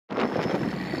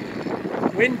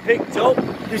been picked up,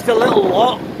 just a little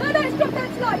lot. No, it's dropped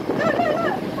down to like, no.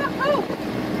 Oh,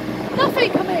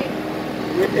 nothing coming.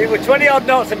 It was 20 odd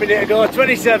knots a minute ago,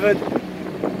 27.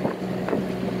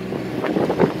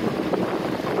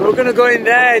 We're going to go in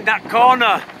there, in that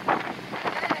corner.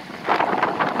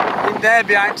 In there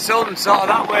behind sun, sort of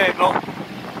that way, but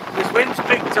there's wind's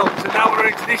picked up, so now we're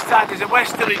into this side. There's a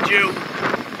westerly due.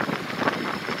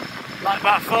 Like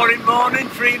about 4 in the morning,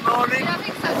 3 in the morning. Yeah, I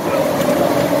think so.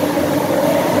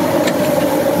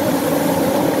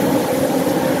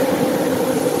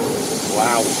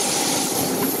 Wow.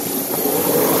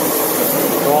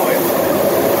 Caught it.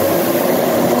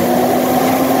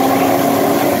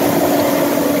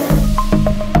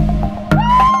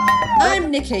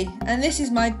 I'm Nikki, and this is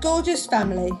my gorgeous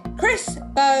family. Chris,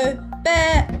 Beau,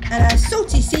 Bear, and our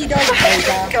salty sea dog,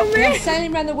 Ada. We're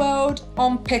sailing around the world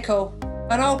on Pickle,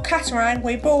 an old catamaran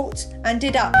we bought and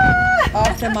did up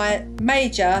after my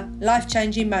major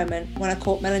life-changing moment when I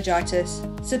caught meningitis.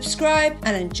 Subscribe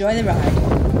and enjoy the ride.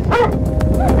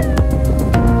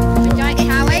 Enjoy it,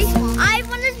 shall we? I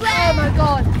want as well. Oh my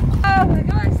god. Oh my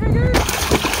god, it's so good.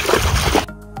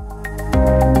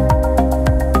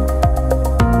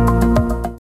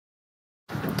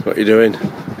 What are you doing?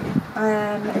 I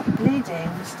am leading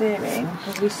the steering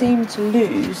because we seem to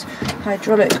lose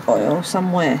hydraulic oil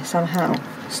somewhere, somehow,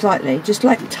 slightly, just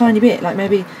like a tiny bit, like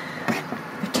maybe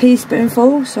a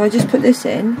teaspoonful. So I just put this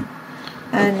in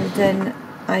and then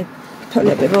I put a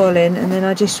little bit of oil in and then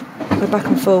I just go back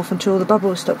and forth until the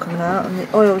bubbles stop coming out and the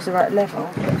oil's the right level.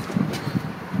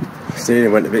 The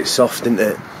steering went a bit soft, didn't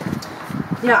it?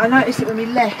 Yeah, I noticed it when we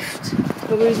left,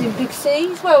 but we was in big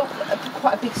seas, well,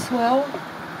 quite a big swell.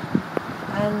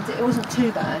 And it wasn't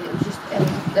too bad. It was just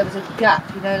there was a gap,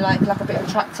 you know, like a bit of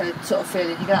a tractor sort of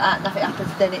feeling. You go, nothing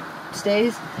happens, then it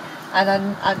steers. And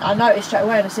I noticed straight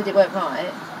away, and I said it weren't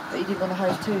right, but you didn't want to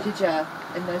hose too, did you?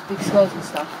 In those big swells and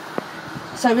stuff.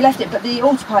 So we left it, but the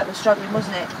autopilot was struggling,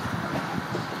 wasn't it?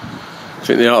 I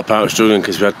think the autopilot was struggling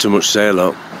because we had too much sail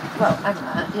up. Well, and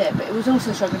that, yeah, but it was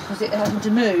also struggling because it happened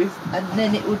to move, and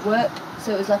then it would work.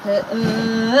 So it was like a,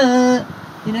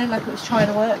 you know, like it was trying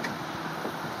to work.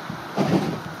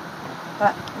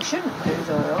 But we shouldn't lose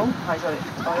oil, hydraulic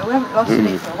oil. We haven't lost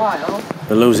it for a while.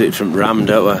 We lose it from ram,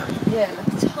 don't we? Yeah,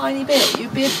 like a tiny bit.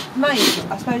 You'd be amazed.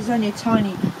 I suppose there's only a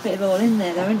tiny bit of oil in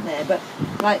there, though, isn't there? But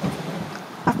like,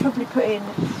 I've probably put in,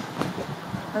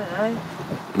 I don't know,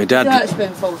 My dad, 2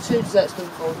 dessert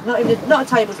spoonfuls. Not a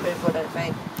tablespoonful, I don't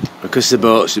think. because the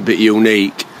boat's a bit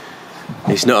unique,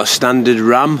 it's not a standard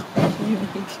ram.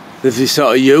 They've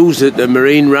sort of used a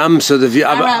marine ram, so they've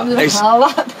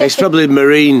it's probably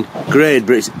marine grade,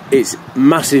 but it's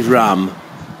massive ram,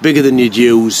 bigger than you'd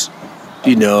use,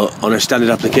 you know, on a standard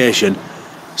application.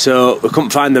 So we couldn't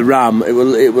find the ram. It were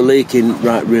leaking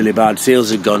really bad.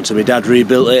 Seals had gone, so my dad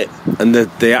rebuilt it, and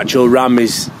the actual ram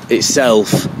is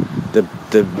itself,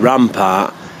 the ram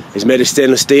part is made of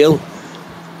stainless steel,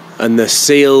 and the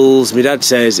seals, my dad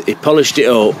says, he polished it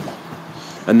up.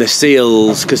 And the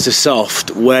seals, because they're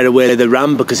soft, wear away the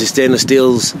ram because the stainless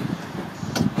steel's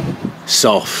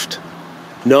soft.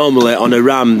 Normally on a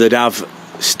ram they'd have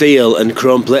steel and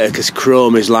chrome plated because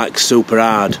chrome is like super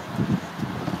hard.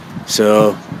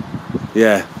 So,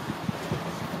 yeah,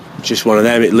 just one of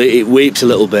them. It weeps a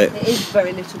little bit. It is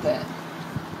very little bit.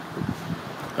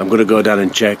 I'm going to go down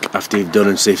and check after you've done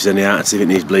and see if there's any out, see if it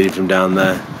needs bleeding from down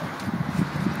there.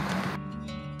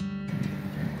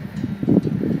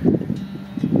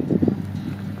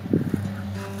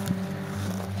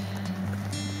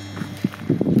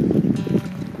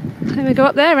 Can we go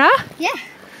up there, huh? Yeah.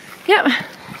 Yep.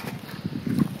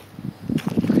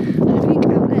 And if you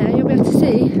go up there, you'll be able to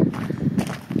see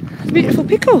the beautiful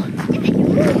Pickle.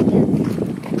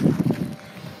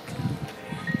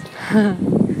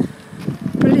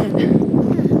 Brilliant.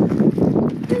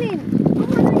 Brilliant. Oh my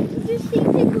god, did you see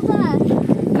Pickle there?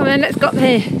 Come on, let's go up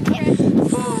here.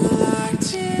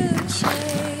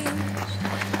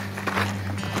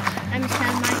 I'm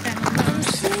telling my friend.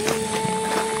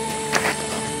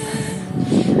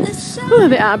 Oh, I'm a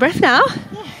bit out of breath now.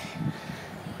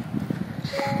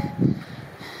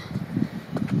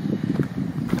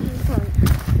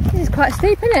 This is quite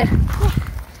steep, isn't it?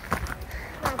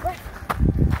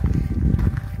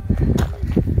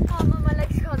 Oh, my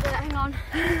legs can't do it. Hang on.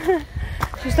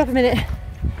 Should we stop a minute?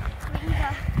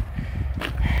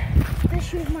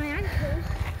 Especially with my ankles.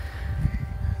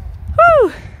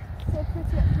 Woo! So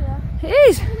pretty up here. It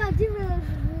is. I didn't realise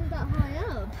we were that high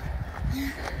up.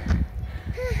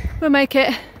 We'll make it.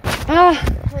 Wait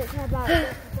till about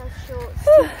those shorts.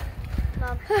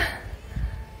 Mum.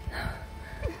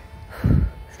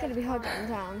 It's going to be hard getting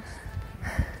down.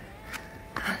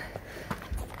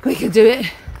 We can do it.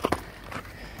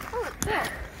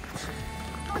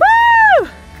 Woo!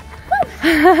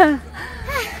 Yeah!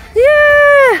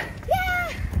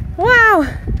 Wow!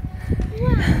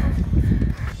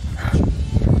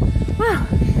 Wow!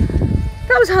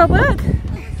 That was hard work.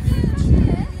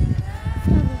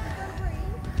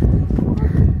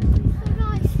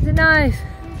 Is it nice?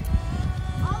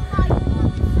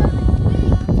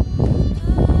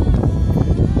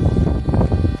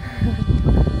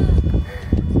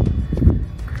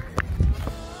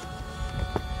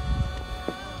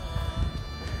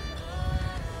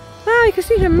 Wow, you can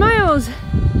see for miles.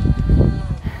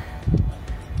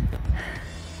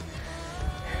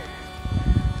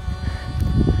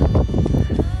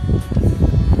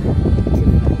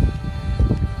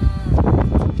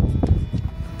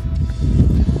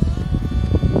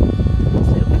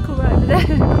 Little pickle right over there,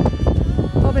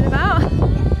 bobbing about.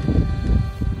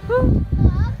 Ooh.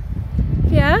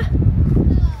 Yeah?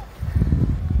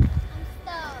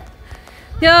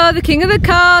 You're the king of the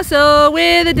castle,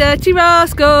 we're the dirty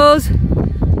rascals.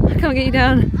 I can't get you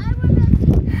down.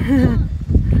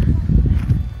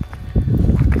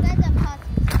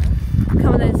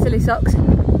 Come on then, silly socks.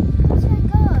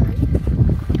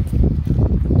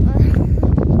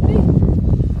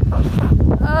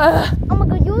 Oh my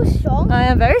god, you're strong. I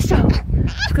am very strong.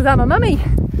 Because I'm a mummy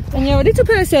and you're a little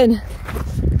person.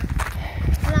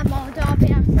 And I'm old, I'll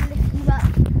be able to lift you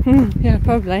up. Yeah,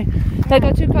 probably. Don't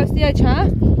go too close to the edge, huh?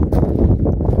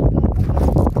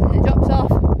 It drops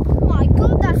off. Oh my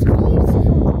god, that's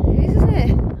beautiful. It is, isn't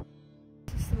it?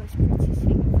 It's the most prettiest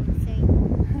thing I've ever seen.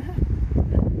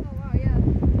 Oh wow, yeah.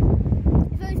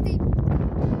 It's very deep.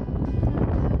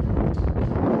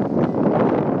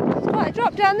 It's quite a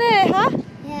drop down there, huh?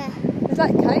 Yeah. There's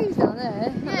like caves down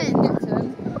there. Not Yeah. really to get to them.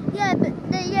 Yeah, but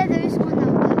there is one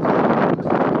down there.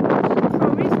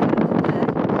 Coral reef's down there.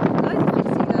 Loads of fish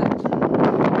see that.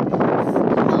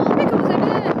 Pickle's over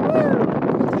there.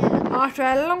 Woo! After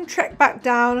a long trek back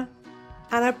down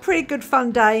and a pretty good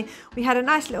fun day, we had a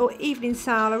nice little evening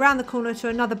sail around the corner to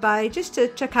another bay just to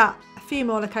check out a few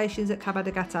more locations at Cabo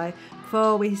De Gata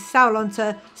before we sail on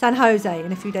to San Jose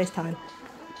in a few days' time.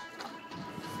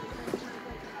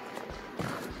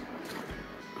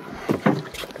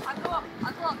 I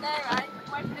go up there, right?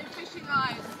 Away from those fishing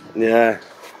lines. Yeah.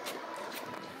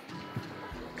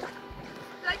 Do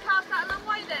they cast that a long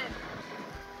way then?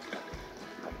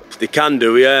 They can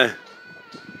do, yeah.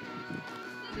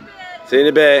 See you in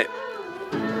a bit.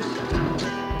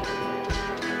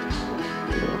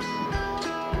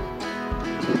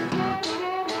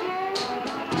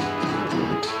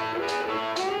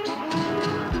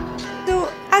 So,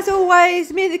 as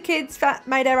always, me and the kids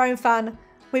made our own fun.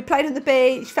 We played on the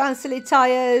beach, found silly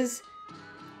tyres.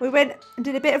 We went and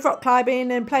did a bit of rock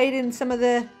climbing and played in some of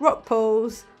the rock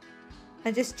pools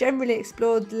and just generally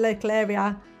explored the local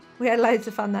area. We had loads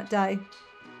of fun that day.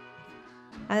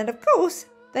 And then, of course,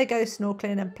 they go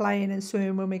snorkelling and playing and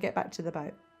swimming when we get back to the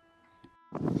boat.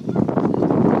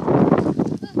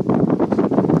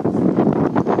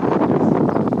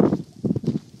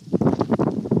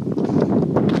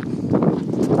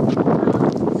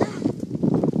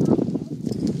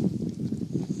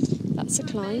 That's a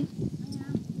climb.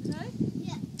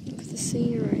 Look at the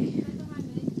scenery.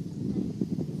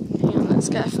 Hang on, let's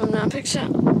get a thumbnail picture.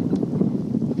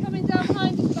 Coming down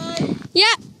behind us, boat.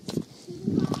 Yeah.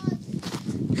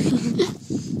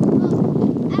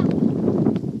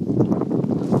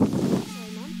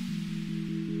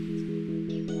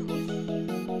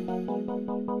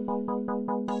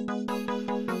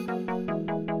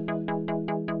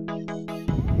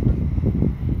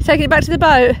 Taking it back to the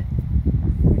boat.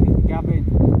 Gavin.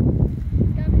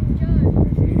 Gavin, Joe.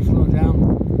 We need to slow down.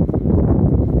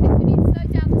 If we need to slow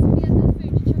down, this will be under the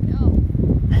food to chuck it off.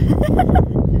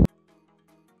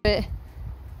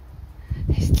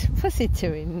 What's he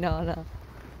doing, Nana?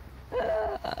 Put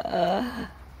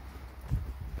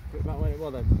it back where it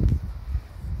was then.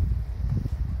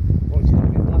 Watch it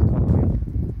get black on the wheel.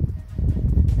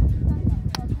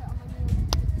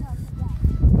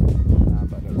 Nah,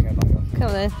 but I don't care about yours. Come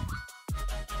on then.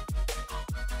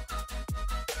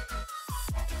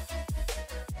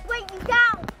 Weight me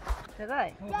down. Did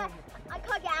they? Yeah, I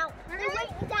can't get out. They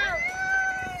weight me down.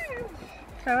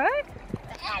 It's alright?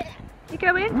 You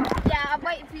go in? Yeah, I'm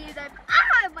waiting for you then. Ah,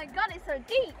 oh my god, it's so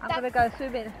deep. I'm gonna go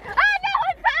swimming. Ah, no,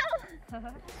 I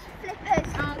fell! Flippers.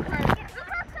 Oh, okay. Look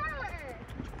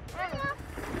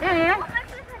how Yeah. my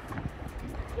flippers.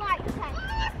 Right, okay.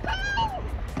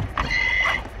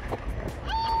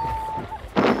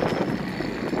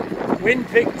 Wind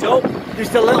picked up,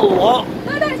 just a little lot. No,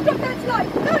 it's dropped down slide.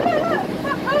 No.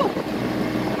 Oh,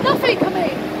 nothing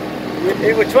coming.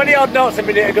 It was 20 odd knots a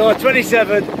minute ago,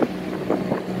 27.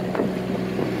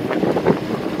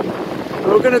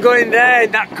 We're going to go in there,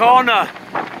 in that corner.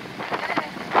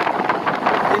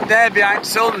 In there behind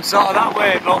Sun, sort of that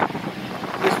way, but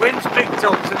this wind's picked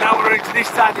up, so now we're into this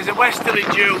side. There's a westerly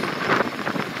due.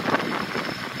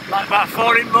 Like about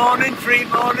 4 in the morning, 3 in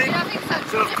the morning. Yeah, I think so.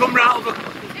 So we've come round over.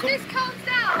 If this calms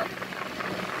down,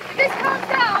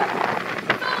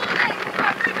 full length,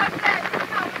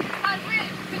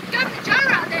 we can go with the jar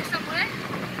out there somewhere.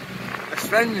 There's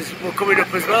friends were coming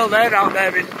up as well, they're out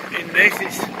there in this.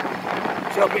 It's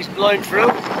hope it's blowing through.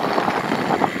 Crab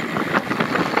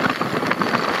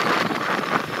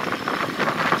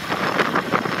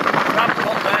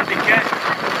pot there, Nicky.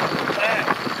 There.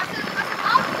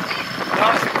 No,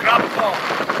 it's a crab pot.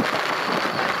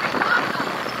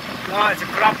 No, it's a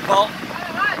crab pot.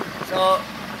 So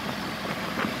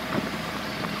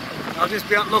I'll just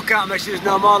be on the lookout and make sure there's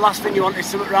no more. Last thing you want is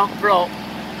something round prop.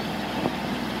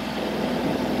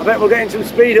 I bet we're getting some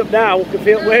speed up now. We can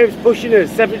feel waves pushing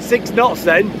us. 6 knots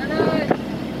then. I know.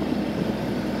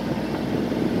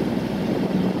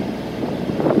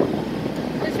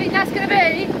 I think that's going to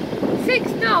be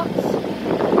 6 knots.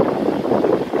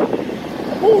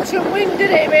 Water and wind, did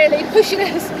it really? Pushing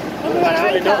us.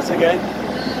 20 knots again.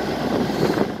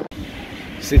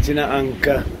 Sitting at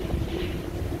anchor.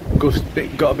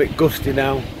 Got a bit gusty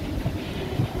now.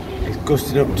 It's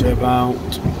gusting up to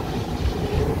about.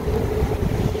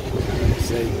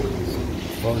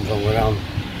 Phone's wrong around.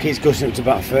 Keeps gusting up to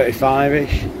about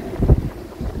 35-ish.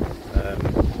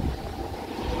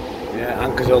 Yeah,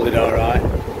 anchor's holding alright.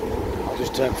 I'll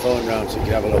just turn the phone round so you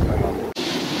can have a look. Hang on.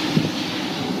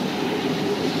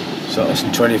 Sort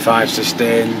of 25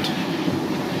 sustained.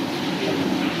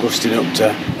 Gusting up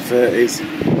to 30s.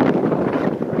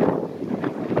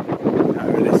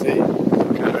 Can't really see.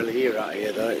 Can't really hear out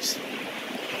here though. It's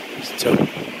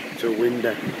too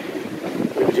windy.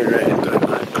 Wind generator going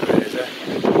like crazy.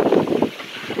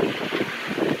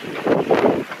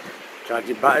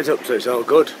 Charging batteries up so it's all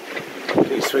good.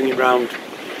 It's swinging round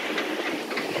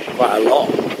quite a lot.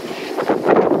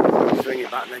 Swinging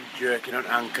back and then jerking on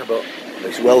anchor, but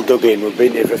it's well dug in. We've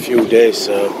been here for a few days,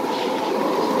 so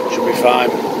should be fine.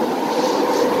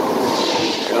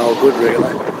 All good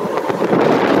really.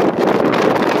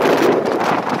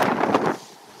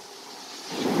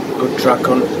 Good track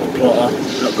on plotter,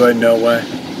 not going nowhere.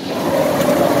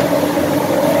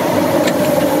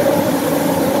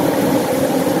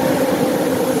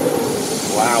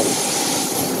 Wow.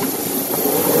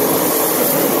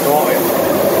 Got it.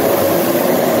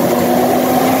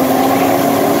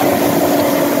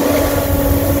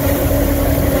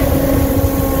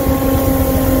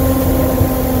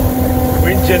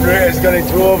 Wind generator's gone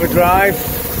into overdrive.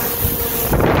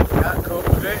 Can't cope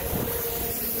with it.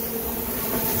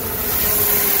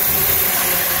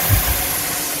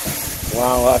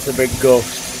 Wow, that's a big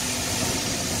gust.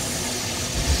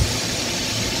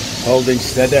 Holding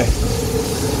steady.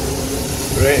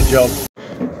 Great job.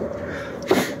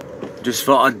 Just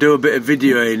thought I'd do a bit of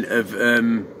videoing of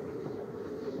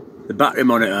the battery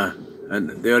monitor,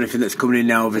 and the only thing that's coming in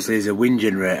now obviously is a wind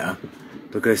generator,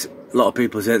 because a lot of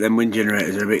people say them wind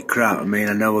generators are a bit crap. I mean,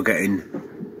 I know we're getting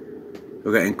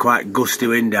quite gusty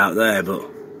wind out there, but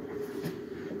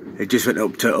it just went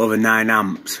up to over 9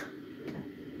 amps.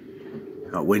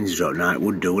 That wind's dropped now, it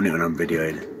would do, wouldn't it, when I'm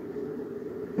videoing.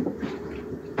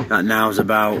 That now's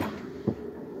about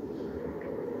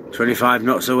 25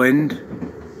 knots of wind.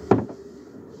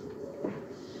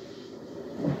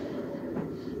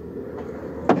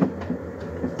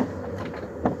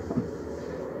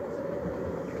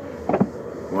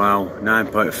 Wow,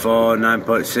 9.4,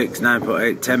 9.6,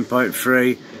 9.8,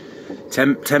 10.3,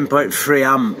 10.3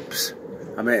 amps.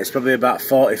 I mean, it's probably about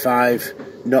 45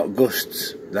 knot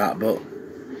gusts, that, but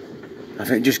I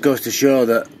think it just goes to show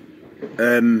that,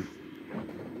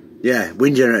 yeah,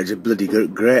 wind generators are bloody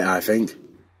great, I think.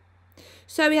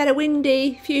 So we had a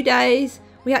windy few days.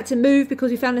 We had to move because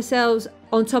we found ourselves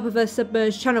on top of a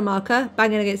submerged channel marker,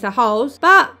 banging against the hulls.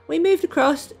 But we moved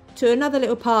across to another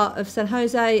little part of San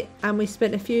Jose, and we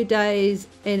spent a few days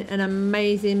in an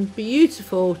amazing,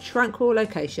 beautiful, tranquil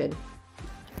location.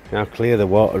 How clear the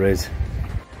water is.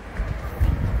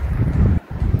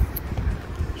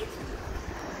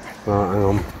 Right, hang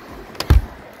on.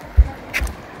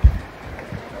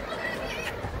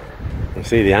 I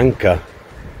see the anchor.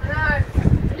 I know. I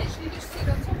literally just sit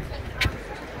on top of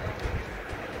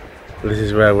it. This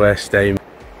is where we're staying.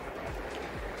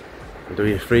 I'll do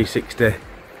your 360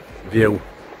 view.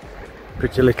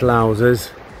 Pretty little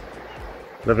houses.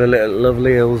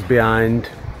 Lovely hills behind.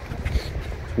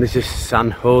 This is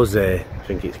San Jose, I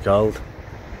think it's called.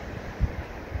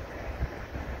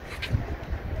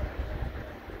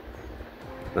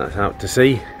 That's out to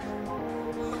sea.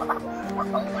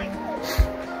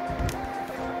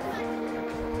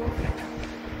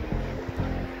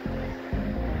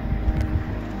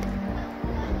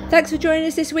 Thanks for joining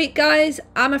us this week, guys.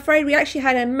 I'm afraid we actually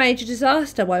had a major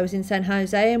disaster while I was in San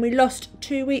Jose, and we lost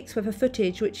 2 weeks worth of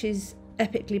footage, which is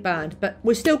epically bad, but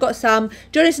we've still got some.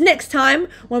 Join us next time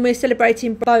when we're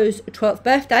celebrating Beau's 12th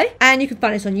birthday, and you can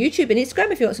find us on YouTube and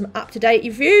Instagram if you want some up-to-date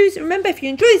reviews. Remember, if you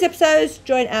enjoy these episodes,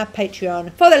 join our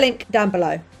Patreon. Follow the link down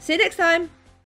below. See you next time.